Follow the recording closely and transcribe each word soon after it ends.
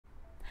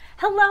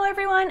Hello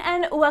everyone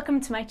and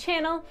welcome to my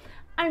channel.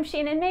 I'm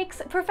Shannon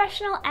Makes,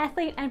 professional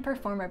athlete and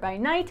performer by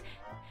night,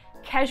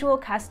 casual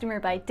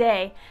costumer by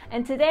day,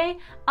 and today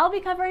I'll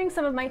be covering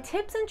some of my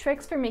tips and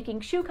tricks for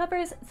making shoe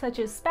covers such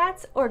as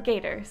spats or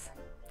gaiters.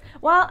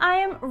 While I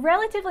am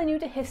relatively new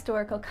to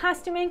historical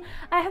costuming,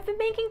 I have been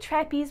making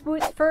trapeze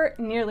boots for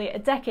nearly a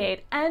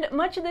decade, and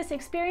much of this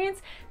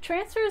experience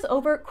transfers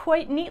over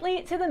quite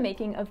neatly to the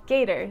making of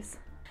gaiters.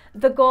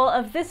 The goal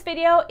of this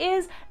video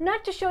is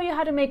not to show you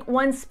how to make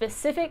one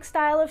specific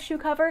style of shoe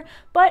cover,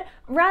 but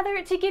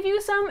rather to give you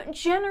some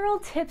general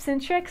tips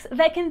and tricks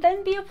that can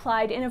then be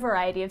applied in a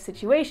variety of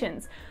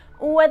situations.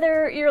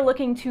 Whether you're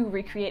looking to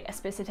recreate a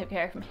specific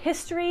pair from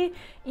history,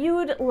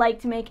 you'd like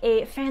to make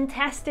a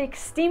fantastic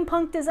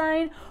steampunk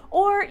design,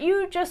 or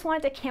you just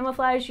want to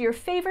camouflage your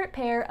favorite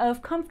pair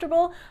of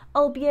comfortable,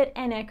 albeit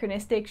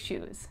anachronistic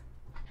shoes.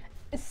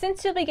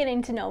 Since you'll be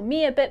getting to know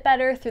me a bit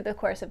better through the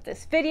course of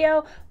this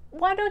video,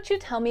 why don't you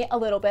tell me a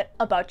little bit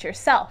about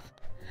yourself?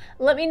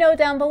 Let me know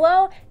down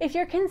below if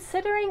you're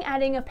considering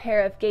adding a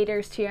pair of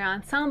gaiters to your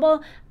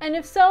ensemble, and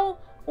if so,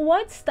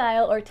 what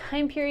style or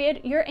time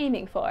period you're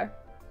aiming for.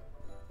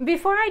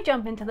 Before I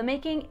jump into the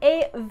making,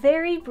 a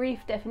very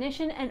brief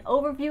definition and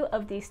overview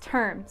of these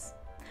terms.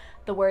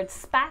 The word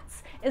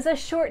spats is a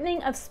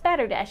shortening of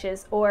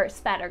spatterdashes or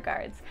spatter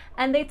guards,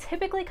 and they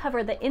typically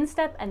cover the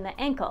instep and the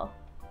ankle.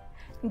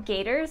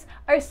 Gaiters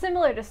are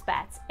similar to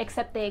spats,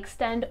 except they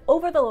extend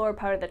over the lower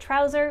part of the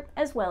trouser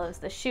as well as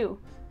the shoe.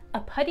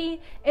 A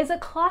puttee is a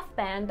cloth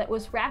band that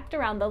was wrapped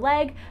around the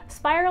leg,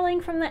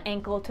 spiraling from the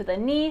ankle to the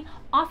knee,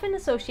 often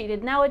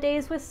associated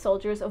nowadays with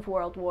soldiers of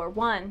World War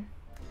I.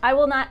 I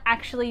will not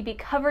actually be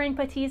covering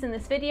puttees in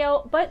this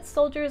video, but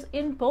soldiers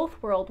in both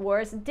World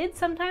Wars did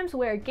sometimes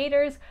wear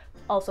gaiters,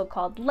 also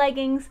called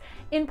leggings,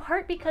 in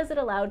part because it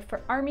allowed for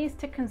armies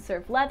to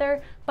conserve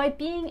leather by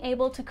being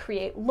able to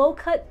create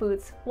low-cut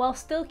boots while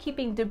still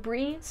keeping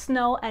debris,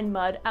 snow, and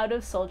mud out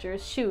of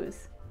soldiers'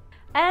 shoes.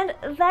 And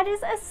that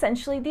is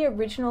essentially the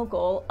original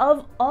goal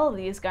of all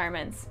these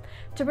garments,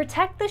 to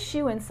protect the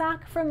shoe and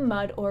sock from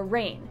mud or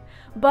rain.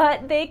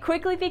 But they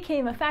quickly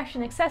became a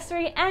fashion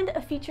accessory and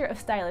a feature of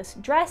stylish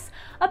dress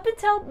up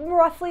until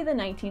roughly the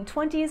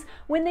 1920s,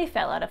 when they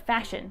fell out of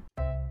fashion.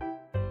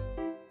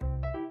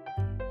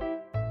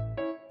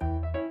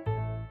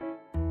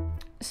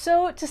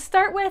 So to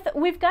start with,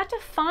 we've got to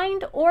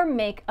find or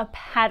make a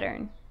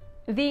pattern.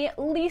 The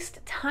least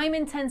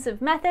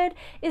time-intensive method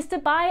is to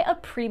buy a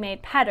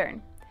pre-made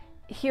pattern.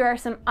 Here are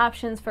some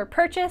options for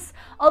purchase,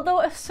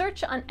 although a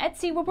search on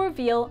Etsy will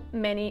reveal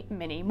many,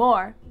 many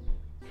more.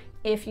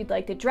 If you'd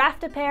like to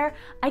draft a pair,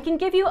 I can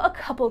give you a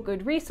couple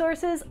good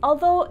resources,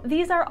 although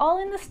these are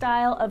all in the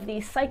style of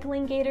the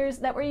cycling gaiters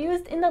that were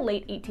used in the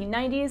late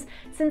 1890s,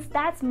 since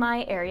that's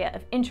my area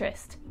of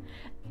interest.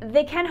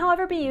 They can,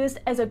 however, be used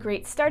as a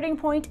great starting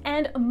point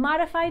and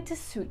modified to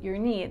suit your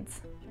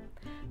needs.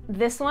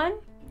 This one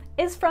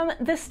is from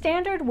the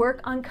Standard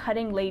Work on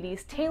Cutting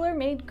Ladies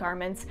Tailor-Made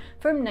Garments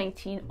from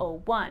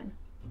 1901.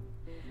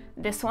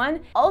 This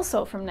one,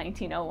 also from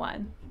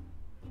 1901.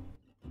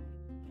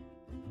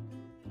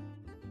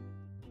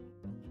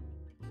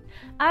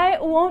 I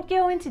won't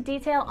go into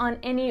detail on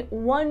any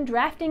one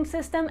drafting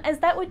system, as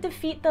that would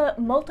defeat the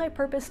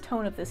multi-purpose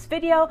tone of this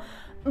video,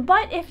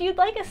 but if you'd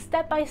like a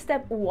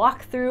step-by-step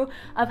walkthrough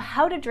of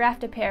how to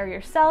draft a pair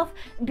yourself,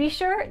 be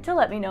sure to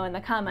let me know in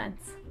the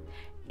comments.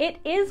 It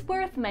is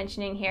worth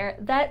mentioning here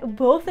that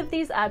both of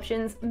these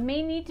options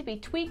may need to be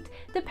tweaked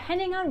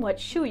depending on what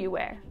shoe you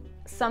wear.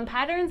 Some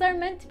patterns are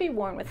meant to be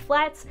worn with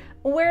flats,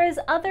 whereas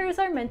others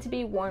are meant to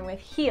be worn with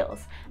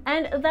heels,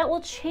 and that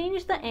will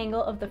change the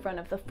angle of the front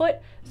of the foot,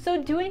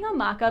 so doing a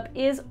mock-up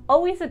is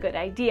always a good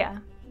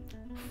idea.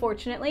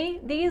 Fortunately,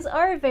 these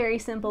are very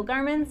simple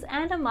garments,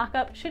 and a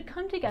mock-up should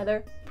come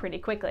together pretty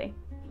quickly.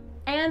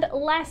 And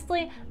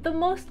lastly, the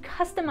most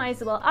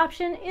customizable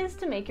option is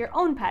to make your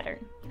own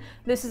pattern.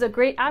 This is a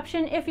great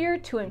option if you're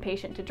too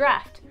impatient to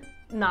draft.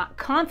 Not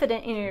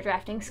confident in your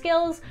drafting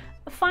skills,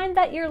 find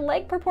that your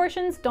leg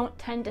proportions don't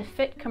tend to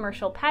fit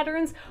commercial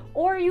patterns,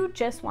 or you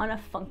just want a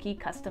funky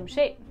custom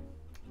shape.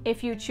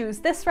 If you choose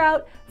this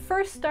route,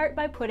 first start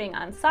by putting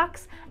on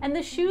socks and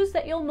the shoes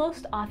that you'll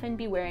most often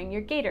be wearing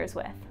your gaiters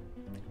with.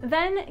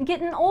 Then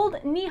get an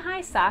old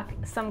knee-high sock,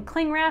 some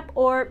cling wrap,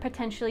 or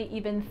potentially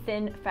even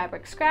thin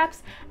fabric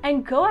scraps,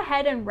 and go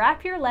ahead and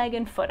wrap your leg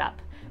and foot up,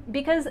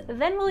 because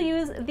then we'll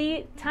use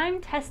the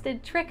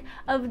time-tested trick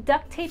of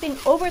duct taping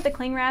over the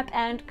cling wrap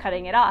and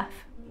cutting it off.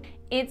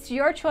 It's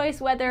your choice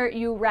whether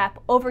you wrap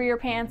over your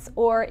pants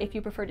or if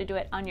you prefer to do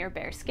it on your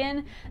bare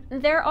skin.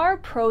 There are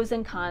pros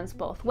and cons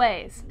both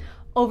ways.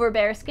 Over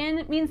bare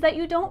skin means that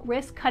you don't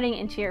risk cutting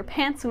into your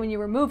pants when you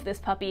remove this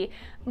puppy,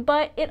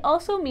 but it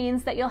also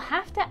means that you'll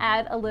have to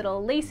add a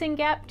little lacing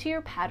gap to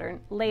your pattern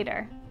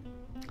later.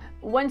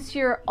 Once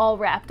you're all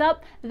wrapped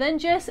up, then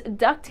just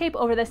duct tape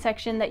over the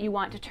section that you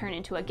want to turn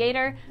into a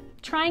gaiter,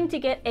 trying to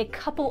get a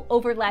couple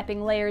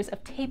overlapping layers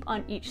of tape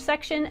on each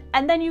section,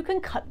 and then you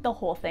can cut the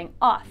whole thing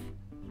off.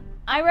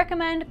 I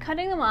recommend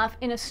cutting them off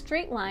in a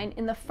straight line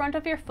in the front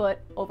of your foot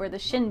over the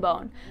shin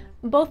bone.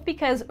 both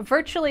because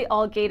virtually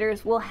all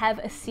gaiters will have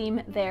a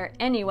seam there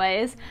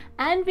anyways,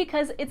 and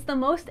because it's the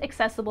most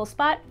accessible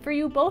spot for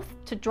you both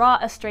to draw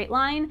a straight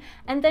line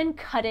and then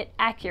cut it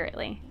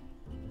accurately.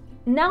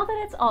 Now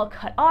that it's all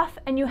cut off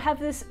and you have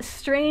this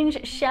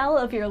strange shell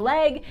of your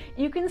leg,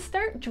 you can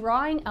start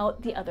drawing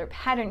out the other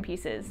pattern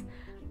pieces.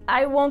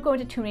 I won't go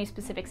into too many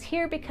specifics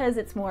here because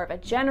it's more of a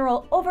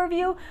general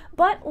overview,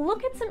 but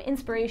look at some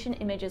inspiration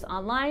images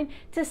online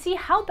to see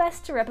how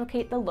best to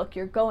replicate the look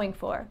you're going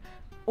for.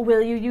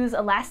 Will you use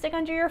elastic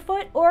under your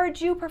foot, or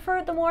do you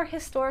prefer the more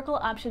historical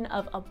option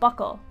of a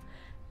buckle?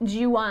 Do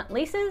you want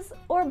laces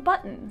or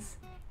buttons?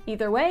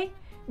 Either way,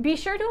 be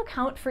sure to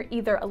account for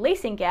either a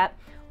lacing gap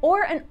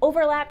or an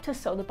overlap to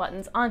sew the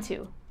buttons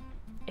onto.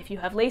 If you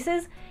have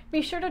laces,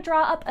 be sure to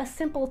draw up a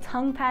simple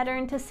tongue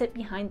pattern to sit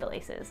behind the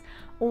laces,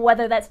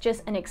 whether that's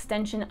just an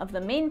extension of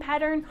the main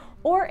pattern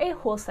or a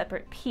whole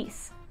separate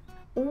piece.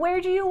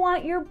 Where do you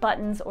want your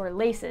buttons or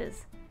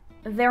laces?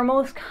 They're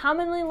most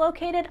commonly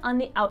located on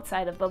the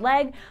outside of the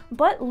leg,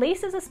 but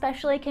laces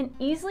especially can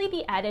easily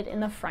be added in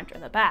the front or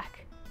the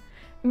back.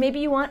 Maybe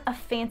you want a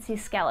fancy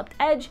scalloped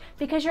edge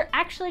because you're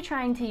actually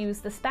trying to use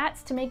the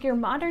spats to make your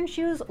modern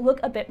shoes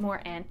look a bit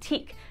more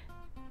antique.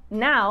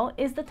 Now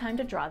is the time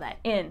to draw that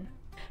in.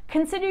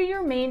 Consider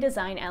your main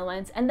design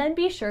elements and then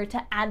be sure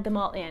to add them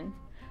all in.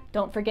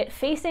 Don't forget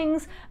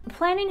facings,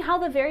 planning how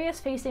the various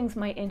facings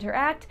might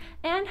interact,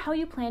 and how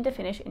you plan to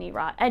finish any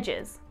raw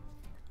edges.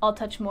 I'll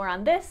touch more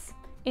on this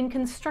in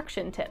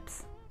construction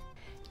tips.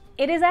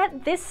 It is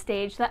at this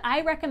stage that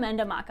I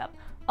recommend a mock-up,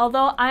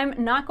 although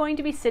I'm not going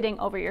to be sitting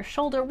over your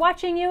shoulder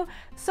watching you,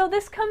 so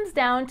this comes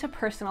down to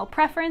personal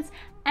preference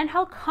and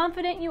how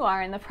confident you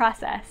are in the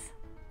process.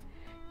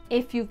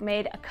 If you've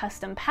made a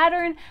custom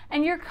pattern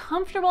and you're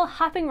comfortable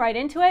hopping right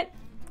into it,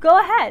 go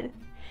ahead.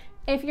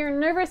 If you're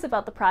nervous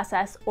about the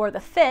process or the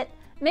fit,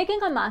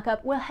 making a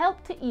mock-up will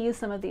help to ease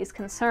some of these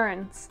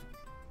concerns.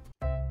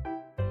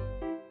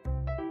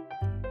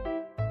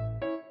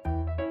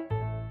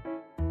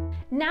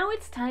 Now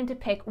it's time to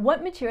pick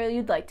what material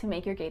you'd like to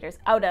make your gaiters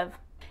out of.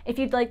 If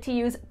you'd like to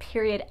use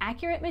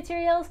period-accurate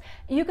materials,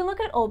 you can look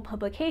at old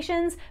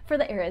publications for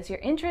the eras you're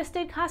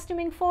interested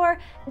costuming for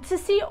to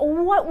see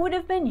what would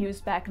have been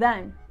used back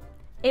then.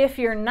 If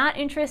you're not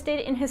interested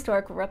in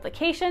historical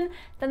replication,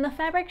 then the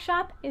fabric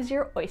shop is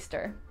your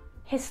oyster.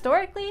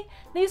 Historically,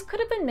 these could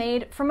have been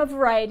made from a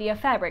variety of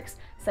fabrics,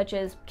 such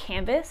as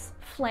canvas,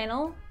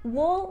 flannel,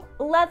 wool,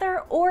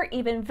 leather, or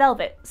even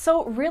velvet.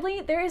 So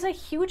really, there is a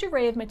huge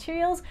array of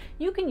materials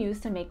you can use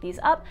to make these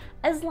up,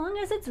 as long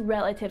as it's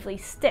relatively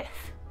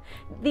stiff.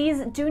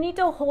 These do need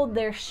to hold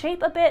their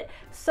shape a bit,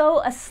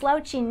 so a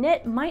slouchy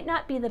knit might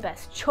not be the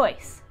best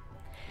choice.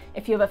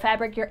 If you have a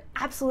fabric you're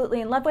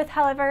absolutely in love with,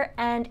 however,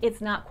 and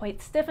it's not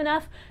quite stiff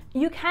enough,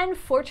 you can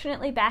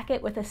fortunately back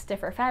it with a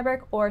stiffer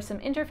fabric or some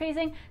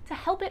interfacing to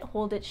help it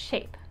hold its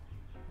shape.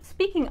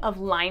 Speaking of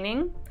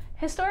lining,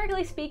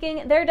 historically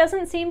speaking, there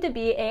doesn't seem to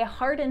be a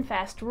hard and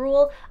fast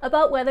rule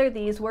about whether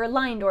these were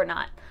lined or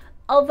not.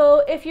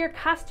 Although if you're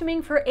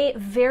costuming for a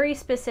very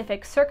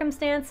specific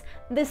circumstance,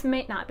 this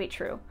might not be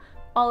true.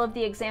 All of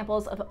the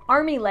examples of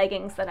army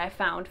leggings that I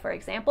found, for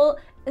example,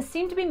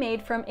 seem to be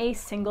made from a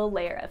single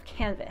layer of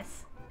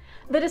canvas.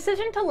 The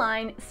decision to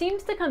line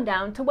seems to come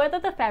down to whether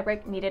the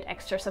fabric needed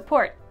extra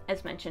support,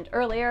 as mentioned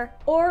earlier,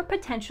 or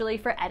potentially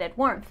for added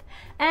warmth,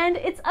 and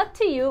it's up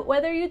to you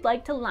whether you'd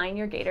like to line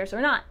your gaiters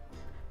or not.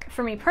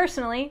 For me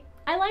personally,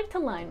 I like to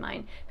line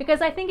mine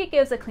because I think it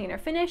gives a cleaner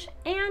finish,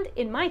 and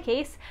in my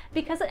case,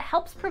 because it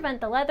helps prevent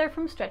the leather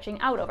from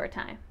stretching out over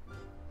time.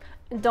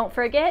 Don't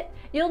forget,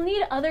 you'll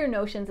need other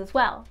notions as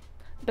well.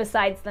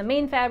 Besides the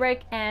main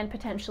fabric and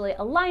potentially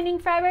a lining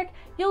fabric,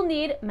 you'll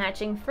need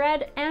matching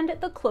thread and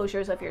the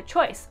closures of your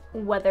choice,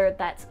 whether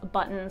that's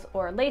buttons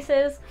or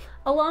laces,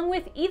 along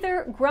with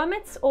either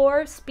grommets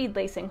or speed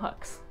lacing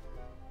hooks.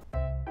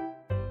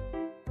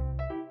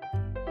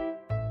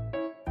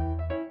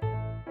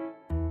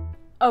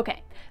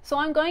 Okay, so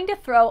I'm going to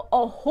throw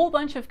a whole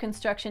bunch of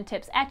construction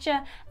tips at you,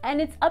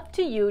 and it's up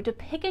to you to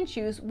pick and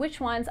choose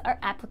which ones are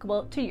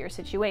applicable to your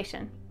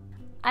situation.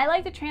 I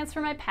like to transfer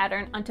my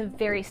pattern onto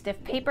very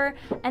stiff paper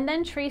and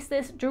then trace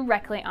this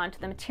directly onto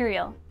the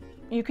material.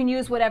 You can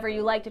use whatever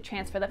you like to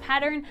transfer the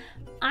pattern.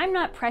 I'm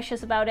not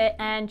precious about it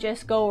and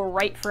just go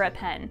right for a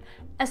pen,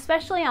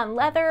 especially on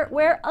leather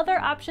where other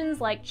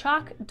options like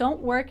chalk don't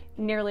work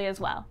nearly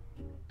as well.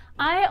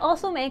 I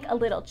also make a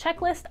little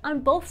checklist on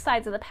both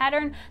sides of the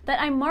pattern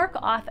that I mark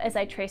off as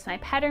I trace my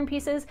pattern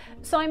pieces,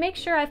 so I make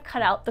sure I've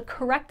cut out the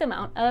correct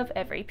amount of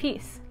every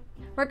piece.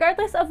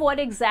 Regardless of what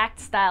exact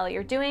style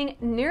you're doing,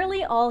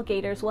 nearly all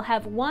gaiters will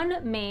have one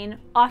main,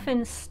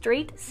 often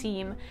straight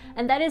seam,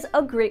 and that is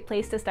a great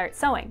place to start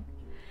sewing.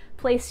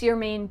 Place your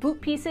main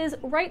boot pieces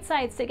right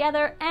sides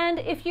together, and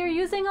if you're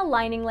using a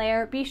lining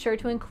layer, be sure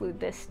to include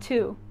this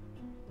too.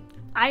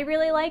 I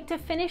really like to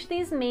finish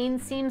these main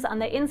seams on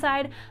the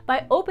inside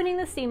by opening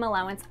the seam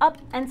allowance up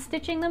and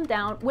stitching them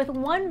down with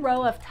one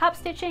row of top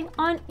stitching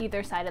on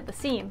either side of the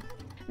seam.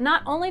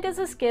 Not only does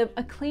this give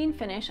a clean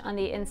finish on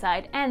the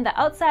inside and the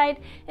outside,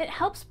 it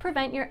helps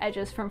prevent your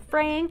edges from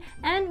fraying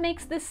and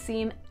makes this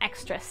seam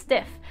extra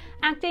stiff,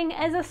 acting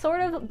as a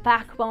sort of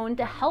backbone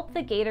to help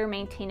the gaiter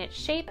maintain its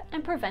shape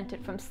and prevent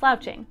it from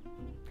slouching.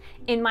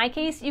 In my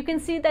case, you can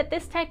see that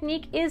this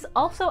technique is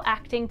also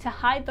acting to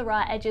hide the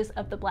raw edges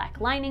of the black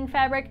lining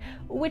fabric,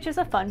 which is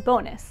a fun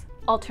bonus.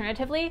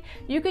 Alternatively,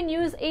 you can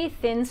use a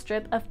thin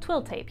strip of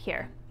twill tape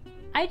here.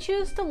 I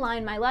choose to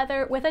line my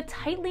leather with a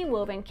tightly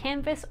woven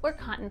canvas or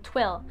cotton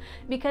twill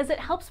because it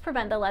helps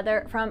prevent the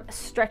leather from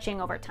stretching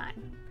over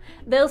time.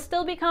 They'll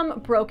still become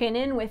broken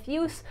in with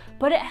use,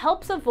 but it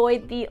helps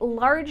avoid the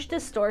large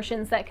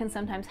distortions that can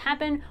sometimes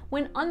happen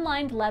when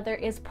unlined leather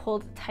is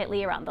pulled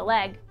tightly around the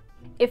leg.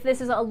 If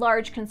this is a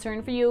large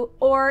concern for you,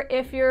 or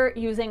if you're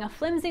using a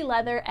flimsy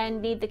leather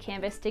and need the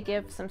canvas to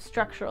give some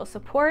structural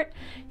support,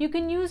 you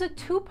can use a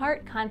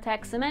 2-part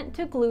contact cement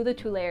to glue the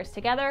 2 layers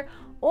together,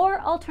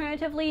 or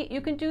alternatively, you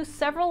can do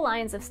several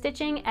lines of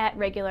stitching at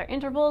regular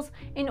intervals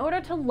in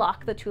order to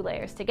lock the 2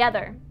 layers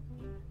together.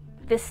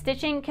 This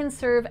stitching can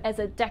serve as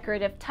a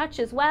decorative touch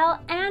as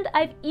well, and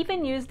I've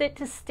even used it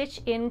to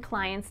stitch in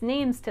clients'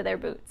 names to their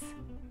boots.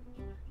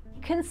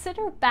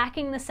 Consider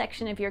backing the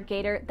section of your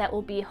gaiter that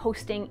will be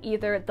hosting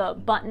either the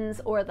buttons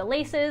or the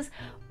laces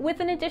with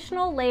an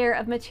additional layer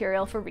of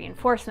material for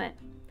reinforcement.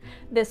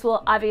 This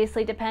will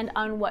obviously depend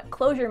on what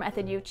closure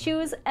method you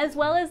choose, as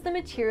well as the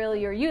material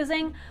you're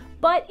using,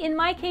 but in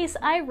my case,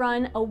 I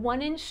run a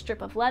 1-inch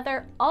strip of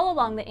leather all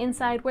along the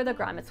inside where the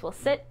grommets will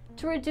sit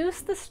to reduce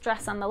the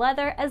stress on the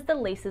leather as the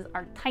laces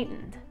are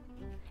tightened.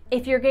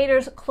 If your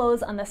gaiters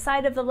close on the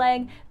side of the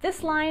leg,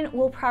 this line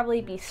will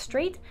probably be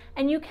straight,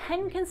 and you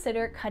can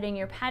consider cutting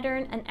your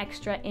pattern an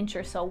extra inch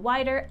or so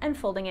wider and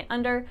folding it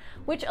under,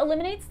 which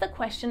eliminates the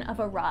question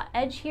of a raw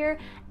edge here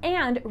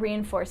and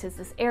reinforces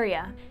this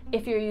area.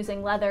 If you're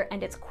using leather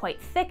and it's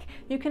quite thick,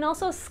 you can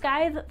also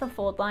scythe the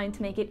fold line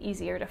to make it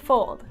easier to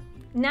fold.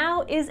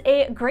 Now is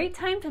a great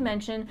time to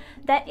mention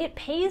that it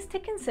pays to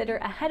consider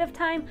ahead of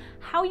time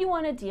how you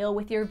want to deal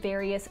with your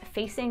various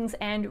facings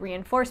and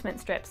reinforcement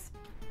strips.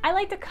 I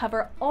like to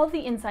cover all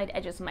the inside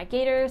edges of my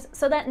gaiters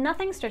so that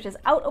nothing stretches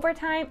out over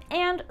time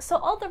and so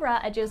all the raw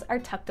edges are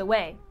tucked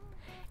away.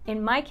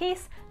 In my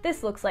case,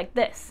 this looks like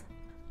this.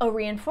 A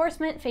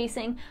reinforcement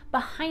facing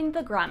behind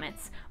the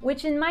grommets,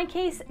 which in my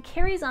case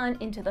carries on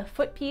into the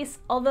foot piece,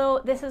 although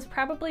this is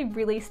probably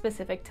really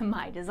specific to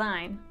my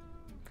design.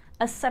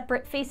 A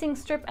separate facing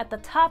strip at the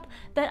top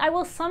that I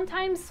will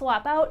sometimes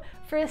swap out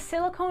for a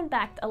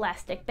silicone-backed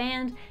elastic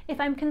band if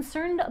I'm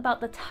concerned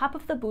about the top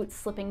of the boot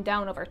slipping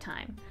down over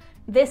time.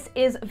 This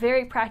is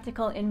very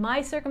practical in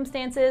my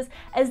circumstances,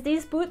 as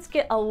these boots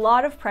get a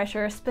lot of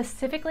pressure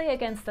specifically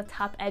against the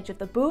top edge of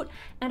the boot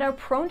and are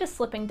prone to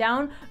slipping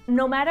down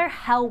no matter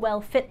how well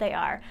fit they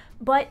are,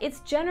 but it's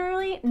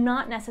generally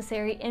not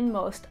necessary in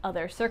most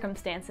other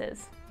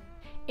circumstances.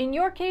 In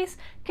your case,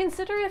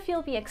 consider if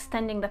you'll be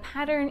extending the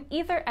pattern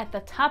either at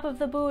the top of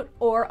the boot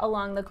or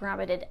along the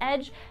grommeted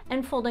edge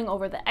and folding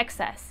over the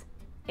excess.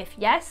 If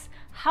yes,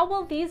 how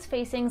will these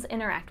facings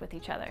interact with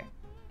each other?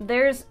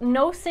 There's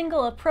no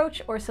single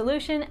approach or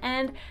solution,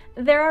 and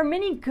there are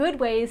many good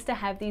ways to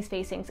have these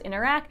facings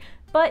interact,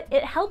 but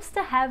it helps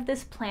to have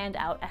this planned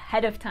out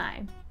ahead of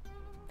time.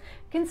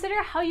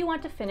 Consider how you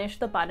want to finish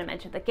the bottom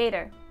edge of the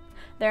gaiter.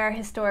 There are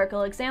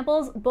historical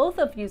examples both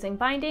of using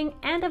binding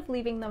and of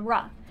leaving them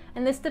rough,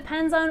 and this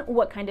depends on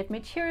what kind of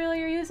material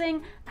you're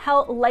using,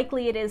 how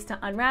likely it is to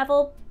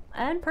unravel,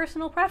 and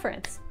personal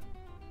preference.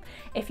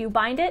 If you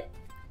bind it,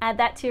 add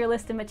that to your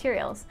list of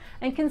materials,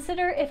 and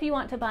consider if you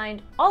want to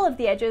bind all of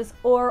the edges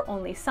or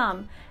only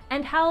some,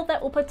 and how that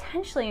will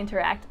potentially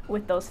interact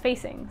with those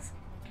facings.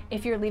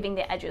 If you're leaving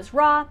the edges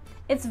raw,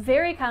 it's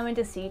very common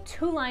to see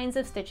 2 lines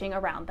of stitching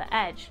around the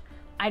edge.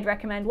 I'd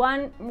recommend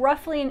one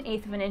roughly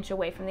 1/8 of an inch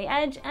away from the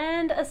edge,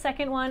 and a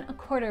second one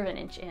 1/4 of an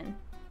inch in.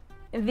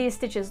 These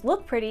stitches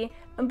look pretty,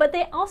 but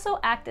they also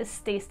act as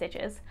stay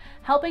stitches,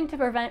 helping to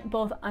prevent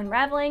both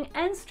unraveling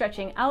and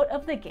stretching out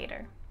of the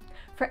gaiter.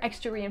 For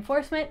extra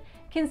reinforcement,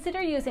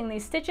 consider using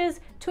these stitches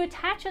to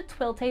attach a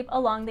twill tape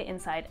along the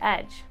inside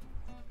edge.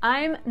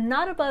 I'm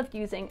not above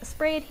using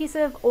spray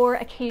adhesive or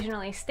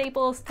occasionally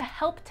staples to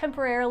help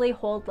temporarily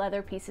hold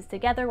leather pieces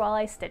together while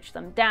I stitch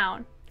them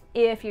down.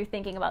 If you're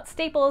thinking about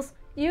staples,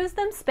 use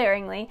them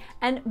sparingly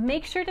and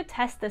make sure to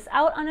test this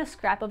out on a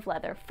scrap of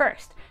leather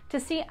first to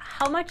see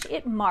how much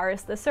it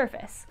mars the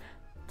surface.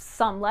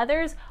 Some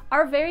leathers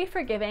are very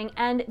forgiving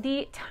and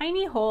the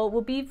tiny hole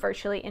will be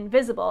virtually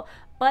invisible,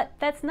 but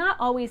that's not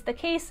always the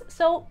case,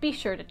 so be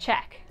sure to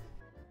check.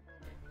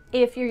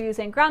 If you're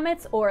using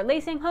grommets or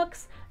lacing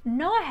hooks,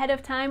 know ahead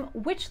of time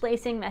which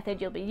lacing method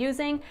you'll be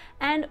using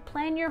and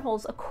plan your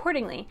holes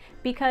accordingly,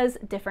 because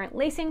different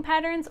lacing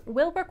patterns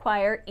will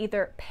require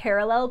either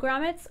parallel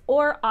grommets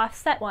or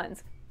offset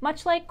ones,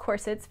 much like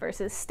corsets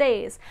versus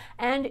stays,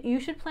 and you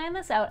should plan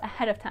this out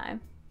ahead of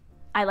time.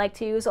 I like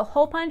to use a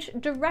hole punch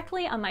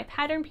directly on my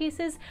pattern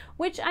pieces,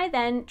 which I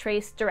then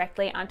trace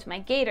directly onto my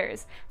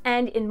gaiters.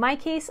 And in my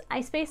case,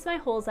 I space my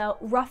holes out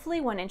roughly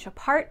 1 inch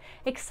apart,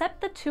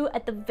 except the two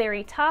at the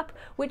very top,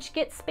 which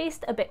get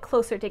spaced a bit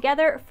closer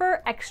together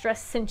for extra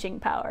cinching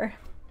power.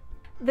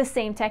 The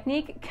same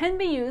technique can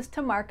be used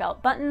to mark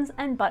out buttons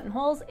and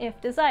buttonholes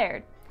if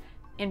desired.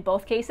 In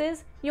both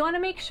cases, you want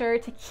to make sure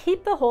to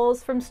keep the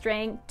holes from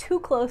straying too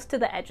close to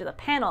the edge of the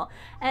panel,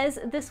 as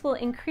this will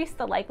increase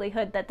the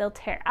likelihood that they'll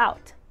tear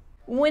out.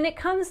 When it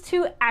comes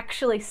to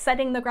actually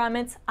setting the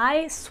grommets,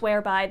 I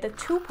swear by the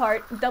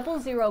 2-part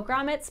 00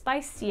 grommets by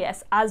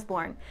C.S.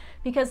 Osborne,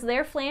 because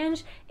their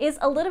flange is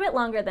a little bit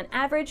longer than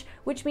average,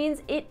 which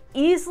means it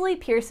easily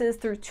pierces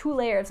through 2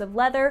 layers of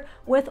leather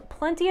with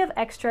plenty of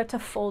extra to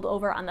fold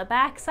over on the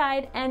back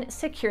side and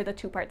secure the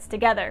 2 parts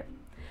together.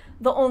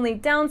 The only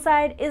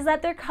downside is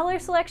that their color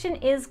selection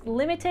is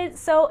limited,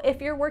 so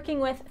if you're working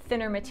with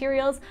thinner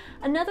materials,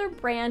 another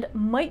brand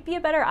might be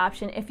a better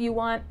option if you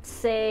want,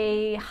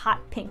 say,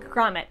 hot pink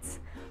grommets.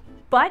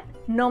 But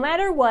no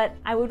matter what,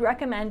 I would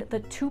recommend the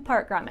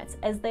 2-part grommets,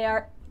 as they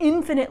are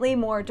infinitely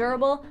more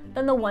durable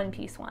than the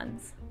 1-piece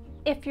ones.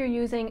 If you're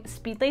using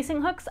speed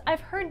lacing hooks,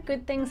 I've heard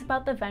good things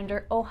about the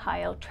vendor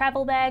Ohio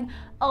Travel Bag,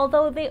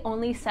 although they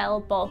only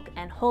sell bulk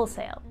and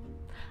wholesale.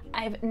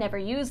 I've never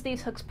used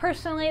these hooks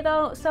personally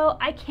though, so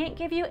I can't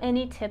give you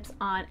any tips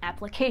on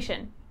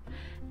application.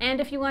 And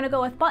if you want to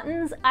go with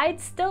buttons, I'd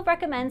still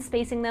recommend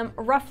spacing them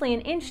roughly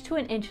 1 inch to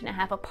 1.5 inches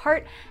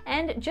apart,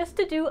 and just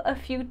to do a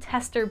few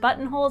tester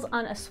buttonholes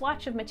on a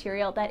swatch of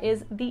material that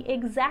is the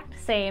exact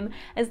same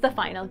as the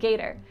final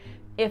gaiter.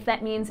 If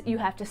that means you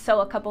have to sew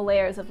a couple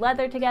layers of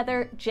leather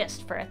together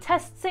just for a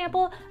test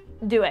sample,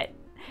 do it.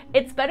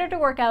 It's better to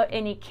work out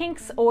any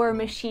kinks or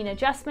machine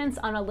adjustments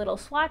on a little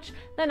swatch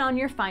than on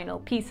your final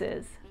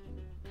pieces.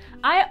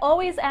 I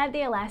always add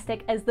the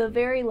elastic as the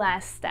very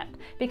last step,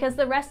 because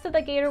the rest of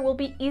the gaiter will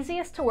be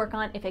easiest to work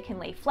on if it can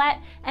lay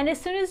flat, and as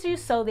soon as you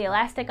sew the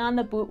elastic on,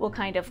 the boot will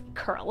kind of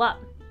curl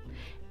up.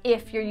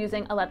 If you're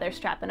using a leather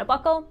strap and a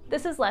buckle,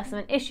 this is less of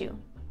an issue.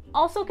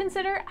 Also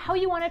consider how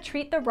you want to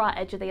treat the raw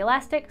edge of the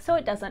elastic so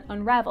it doesn't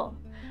unravel.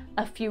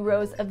 A few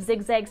rows of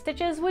zigzag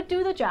stitches would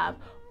do the job,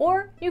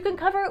 or you can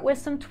cover it with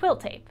some twill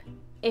tape.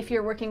 If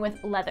you're working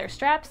with leather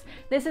straps,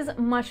 this is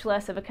much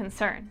less of a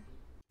concern.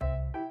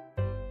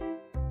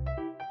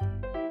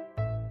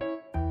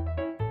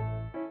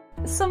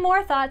 Some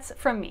more thoughts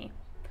from me.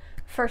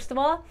 First of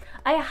all,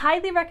 I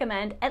highly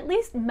recommend at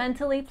least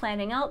mentally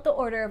planning out the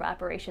order of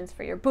operations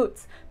for your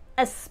boots,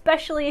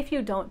 especially if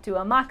you don't do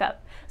a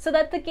mock-up, so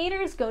that the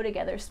gaiters go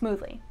together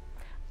smoothly.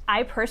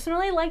 I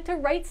personally like to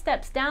write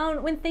steps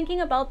down when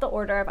thinking about the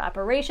order of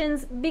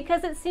operations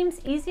because it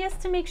seems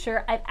easiest to make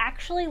sure I've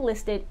actually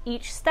listed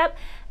each step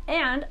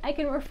and I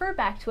can refer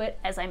back to it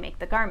as I make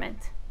the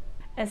garment.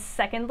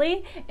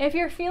 Secondly, if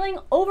you're feeling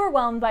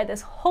overwhelmed by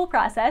this whole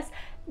process,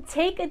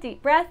 take a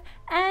deep breath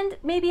and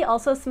maybe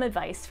also some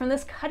advice from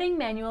this cutting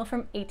manual from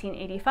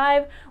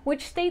 1885,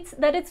 which states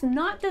that it's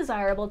not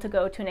desirable to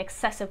go to an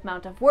excessive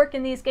amount of work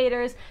in these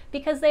gaiters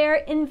because they are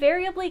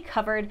invariably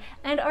covered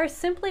and are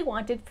simply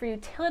wanted for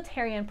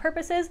utilitarian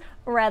purposes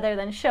rather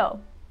than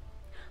show.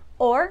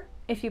 Or,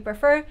 if you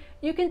prefer,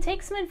 you can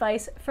take some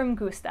advice from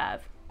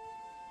Gustav.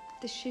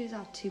 The shoes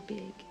are too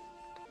big.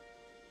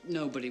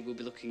 Nobody will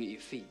be looking at your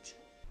feet.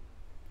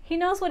 He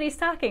knows what he's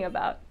talking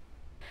about.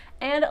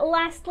 And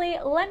lastly,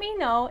 let me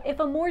know if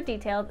a more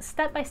detailed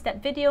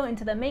step-by-step video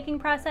into the making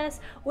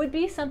process would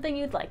be something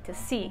you'd like to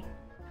see.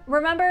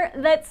 Remember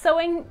that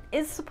sewing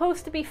is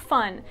supposed to be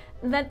fun,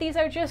 that these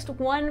are just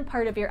one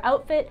part of your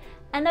outfit,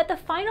 and that the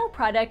final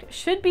product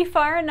should be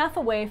far enough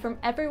away from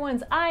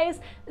everyone's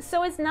eyes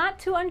so as not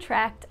to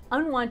attract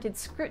unwanted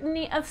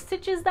scrutiny of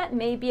stitches that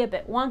may be a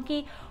bit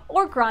wonky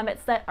or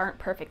grommets that aren't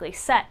perfectly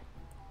set.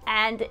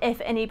 And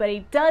if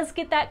anybody does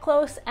get that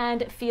close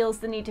and feels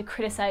the need to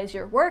criticize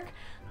your work,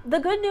 the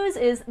good news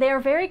is they are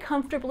very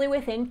comfortably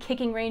within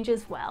kicking range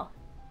as well.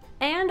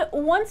 And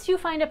once you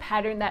find a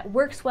pattern that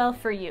works well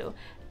for you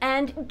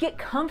and get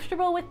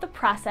comfortable with the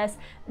process,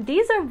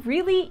 these are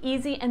really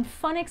easy and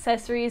fun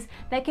accessories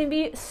that can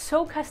be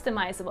so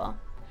customizable.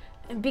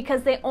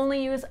 Because they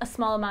only use a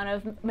small amount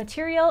of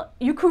material,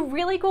 you could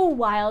really go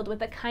wild with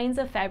the kinds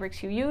of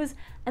fabrics you use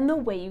and the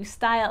way you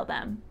style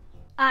them.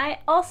 I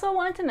also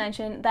want to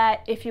mention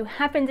that if you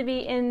happen to be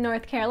in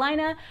North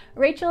Carolina,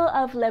 Rachel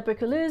of Le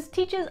Bricoleuse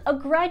teaches a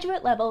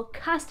graduate level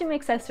costume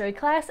accessory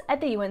class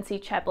at the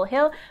UNC Chapel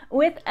Hill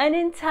with an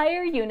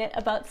entire unit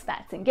about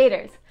spats and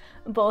gaiters,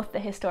 both the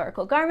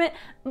historical garment,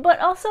 but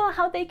also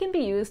how they can be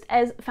used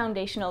as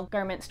foundational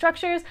garment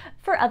structures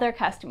for other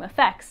costume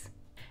effects.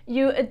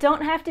 You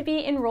don't have to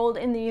be enrolled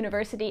in the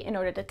university in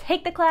order to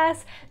take the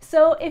class,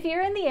 so if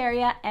you're in the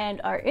area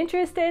and are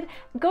interested,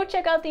 go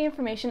check out the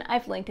information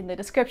I've linked in the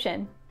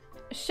description.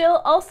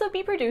 She'll also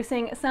be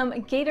producing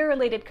some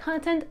gaiter-related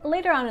content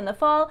later on in the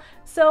fall,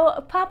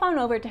 so pop on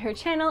over to her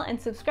channel and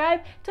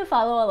subscribe to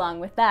follow along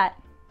with that.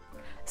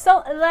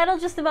 So that'll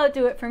just about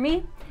do it for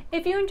me.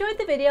 If you enjoyed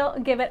the video,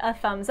 give it a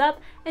thumbs up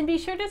and be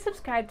sure to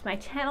subscribe to my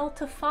channel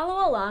to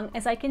follow along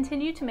as I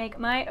continue to make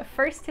my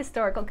first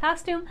historical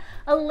costume,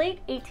 a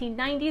late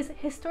 1890s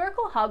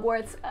historical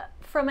Hogwarts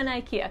from an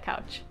IKEA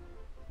couch.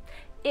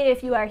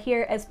 If you are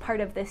here as part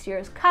of this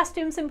year's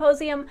costume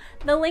symposium,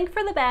 the link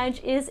for the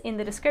badge is in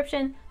the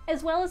description,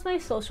 as well as my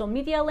social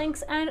media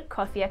links and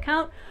CoSy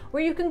account,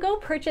 where you can go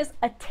purchase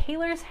a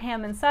Tailor's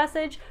ham and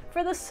sausage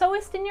for the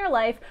sewist in your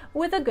life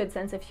with a good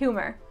sense of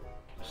humor.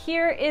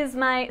 Here is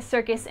my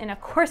circus in a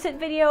corset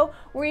video,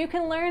 where you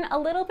can learn a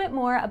little bit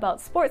more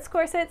about sports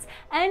corsets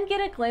and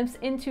get a glimpse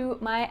into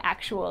my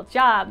actual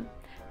job.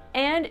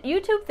 And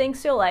YouTube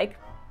thinks you'll like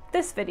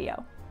this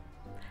video.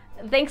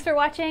 Thanks for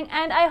watching,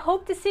 and I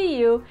hope to see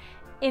you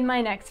in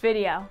my next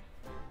video.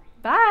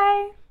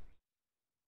 Bye!